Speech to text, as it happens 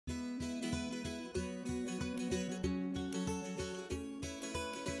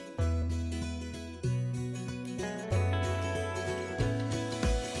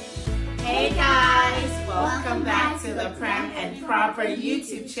Welcome back to the Prem and Proper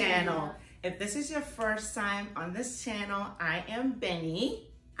YouTube channel. If this is your first time on this channel, I am Benny.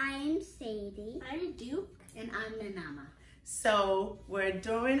 I am Sadie. I'm Duke. And I'm Nanama. So we're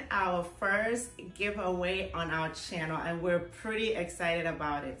doing our first giveaway on our channel and we're pretty excited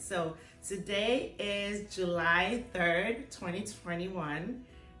about it. So today is July 3rd, 2021.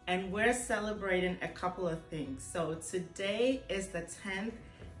 And we're celebrating a couple of things. So today is the 10th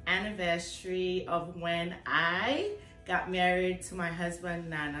anniversary of when I got married to my husband,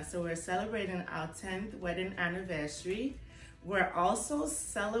 Nana. So we're celebrating our 10th wedding anniversary. We're also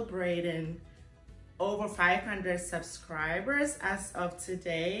celebrating over 500 subscribers as of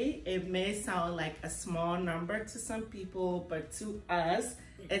today. It may sound like a small number to some people, but to us,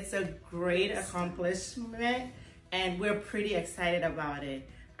 it's a great accomplishment and we're pretty excited about it.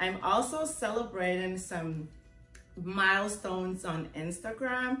 I'm also celebrating some milestones on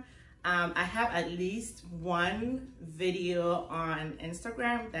Instagram. I have at least one video on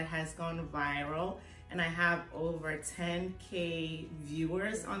Instagram that has gone viral and I have over 10K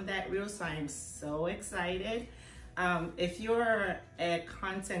viewers on that reel, so I'm so excited. If you're a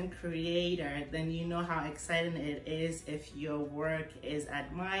content creator, then you know how exciting it is if your work is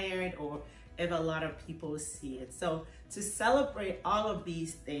admired or if a lot of people see it. So to celebrate all of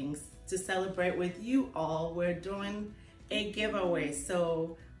these things, to celebrate with you all, we're doing a giveaway.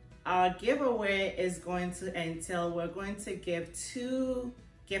 So our giveaway is going to entail, we're going to give 2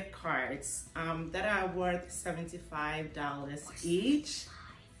 gift cards that are worth $75 each.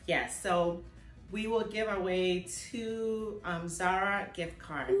 Yes, so we will give away 2 Zara gift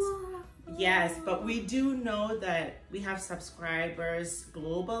cards. Wow. Yes, but we do know that we have subscribers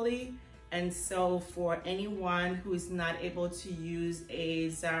globally. And so for anyone who is not able to use a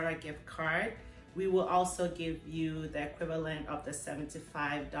Zara gift card, we will also give you the equivalent of the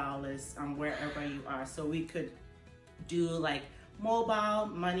 $75 wherever you are. So we could do like mobile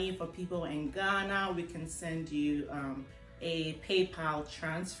money for people in Ghana. We can send you a PayPal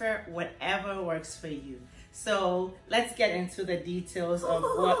transfer, whatever works for you. So let's get into the details of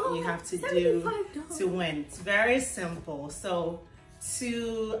what you have to do to win. It's very simple. So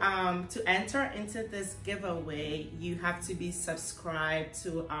to enter into this giveaway, you have to be subscribed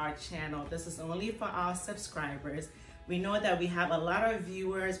to our channel. This is only for our subscribers. We know that we have a lot of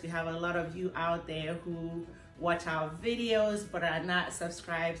viewers, we have a lot of you out there who watch our videos but are not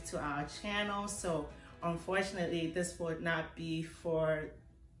subscribed to our channel. So unfortunately, this would not be for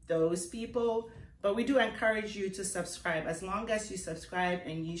those people, but we do encourage you to subscribe. As long as you subscribe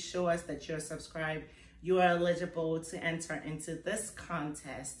and you show us that you're subscribed, you are eligible to enter into this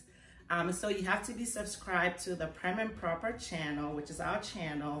contest. So you have to be subscribed to the Prem and Proper channel, which is our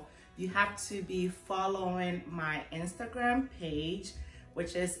channel. You have to be following my Instagram page,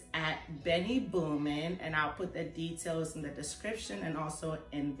 which is at Benny Boomin, and I'll put the details in the description and also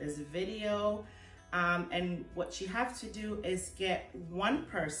in this video. And what you have to do is get one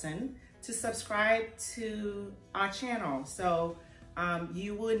person to subscribe to our channel. So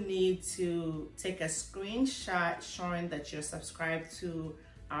you would need to take a screenshot showing that you're subscribed to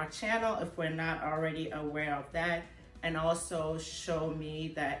our channel if we're not already aware of that, and also show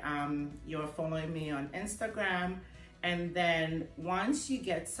me that you're following me on Instagram. And then once you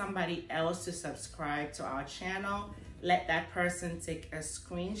get somebody else to subscribe to our channel, let that person take a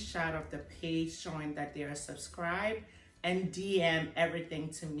screenshot of the page showing that they are subscribed and DM everything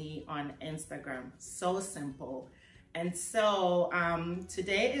to me on Instagram. So simple. And so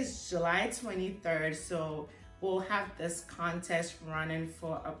today is July 23rd, so we'll have this contest running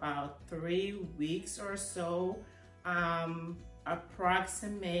for about 3 weeks or so,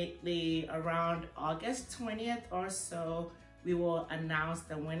 approximately around August 20th or so, we will announce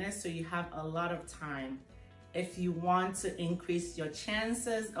the winners, so you have a lot of time. If you want to increase your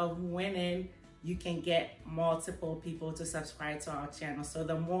chances of winning, you can get multiple people to subscribe to our channel. So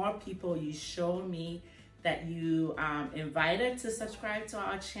the more people you show me that you invited to subscribe to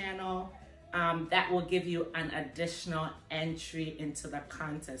our channel, that will give you an additional entry into the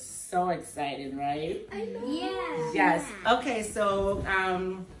contest. So exciting, right? I know. Yeah. Yes. Okay, so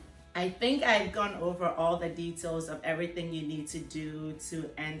I think I've gone over all the details of everything you need to do to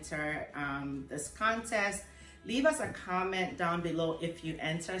enter this contest. Leave us a comment down below if you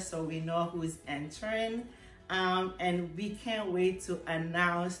enter so we know who's entering. And we can't wait to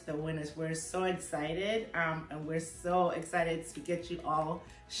announce the winners. We're so excited, and we're so excited to get you all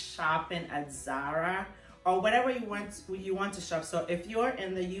shopping at Zara or whatever you want to shop. So if you're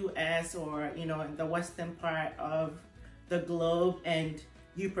in the US or in the western part of the globe and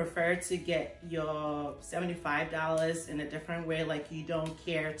you prefer to get your $75 in a different way, like you don't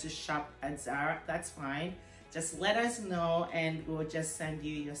care to shop at Zara, that's fine. Just let us know and we'll just send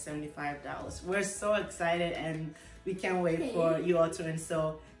you your $75. We're so excited and we can't wait for you all to win.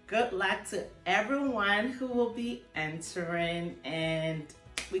 So good luck to everyone who will be entering, and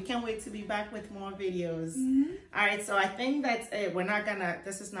we can't wait to be back with more videos. All right, so I think that's it.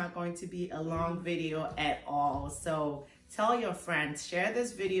 This is not going to be a long video at all. So tell your friends, share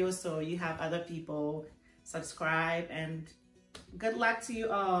this video so you have other people subscribe, and good luck to you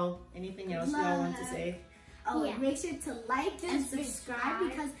all. Anything else you all want to say? Oh, and make sure to like and subscribe,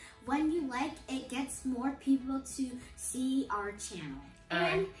 because when you like, it gets more people to see our channel.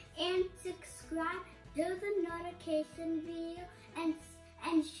 And subscribe, do the notification video,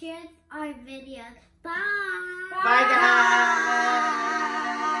 and share our videos. Bye. Bye,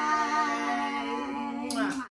 guys.